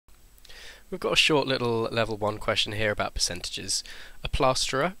We've got a short little level 1 question here about percentages. A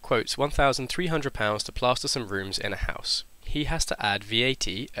plasterer quotes £1,300 to plaster some rooms in a house. He has to add VAT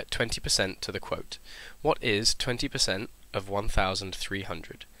at 20% to the quote. What is 20% of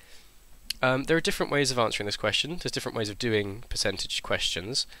 1,300? There are different ways of answering this question. There's different ways of doing percentage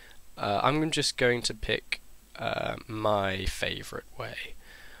questions. I'm just going to pick my favourite way.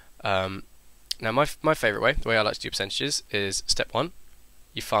 Now my favourite way, the way I like to do percentages, is step 1.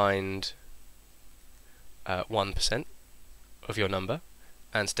 You find 1% of your number,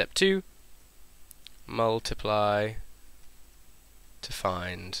 and step 2, multiply to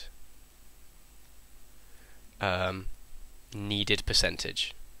find needed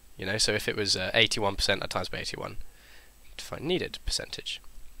percentage. You know, so if it was 81%, I times by 81 to find needed percentage.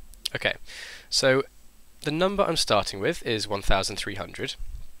 Okay, so the number I'm starting with is 1,300,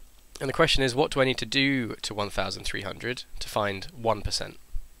 and the question is, what do I need to do to 1,300 to find 1%?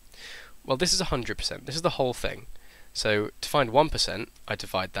 Well, this is 100%. This is the whole thing. So to find 1%, I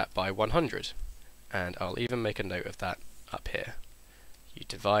divide that by 100, and I'll even make a note of that up here. You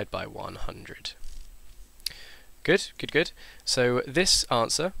divide by 100. Good, good, good. So this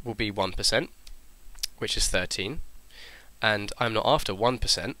answer will be 1%, which is 13, and I'm not after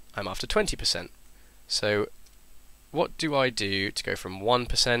 1%, I'm after 20%. So what do I do to go from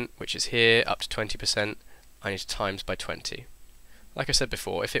 1%, which is here, up to 20%? I need to times by 20. Like I said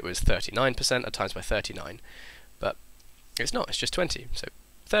before, if it was 39%, I'd times by 39, but it's not, it's just 20. So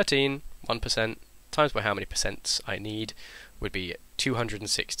 13, 1%, times by how many percents I need would be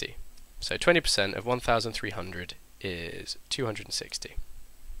 260. So 20% of 1,300 is 260.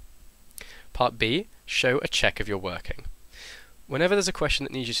 Part B, show a check of your working. Whenever there's a question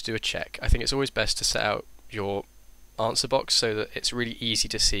that needs you to do a check, I think it's always best to set out your answer box so that it's really easy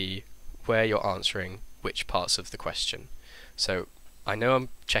to see where you're answering which parts of the question. So I know I'm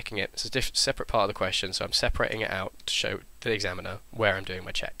checking it, it's a separate part of the question, so I'm separating it out to show the examiner where I'm doing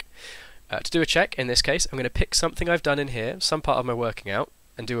my check. To do a check, in this case, I'm going to pick something I've done in here, some part of my working out,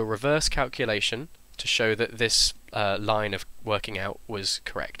 and do a reverse calculation to show that this line of working out was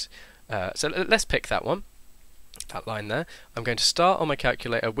correct. So let's pick that one, that line there. I'm going to start on my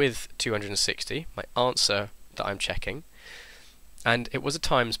calculator with 260, my answer that I'm checking, and it was a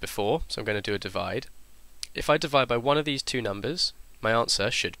times before, so I'm going to do a divide. If I divide by one of these two numbers, my answer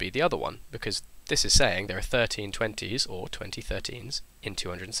should be the other one, because this is saying there are 13 20s or 20 13s in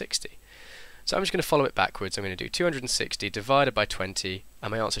 260. So I'm just going to follow it backwards. I'm going to do 260 divided by 20, and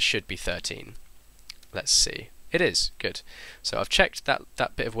my answer should be 13. Let's see. It is. Good. So I've checked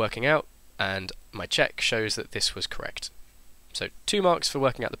that bit of working out, and my check shows that this was correct. So 2 marks for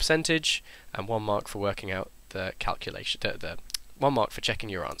working out the percentage, and 1 mark for working out the calculation, 1 mark for checking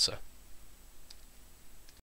your answer.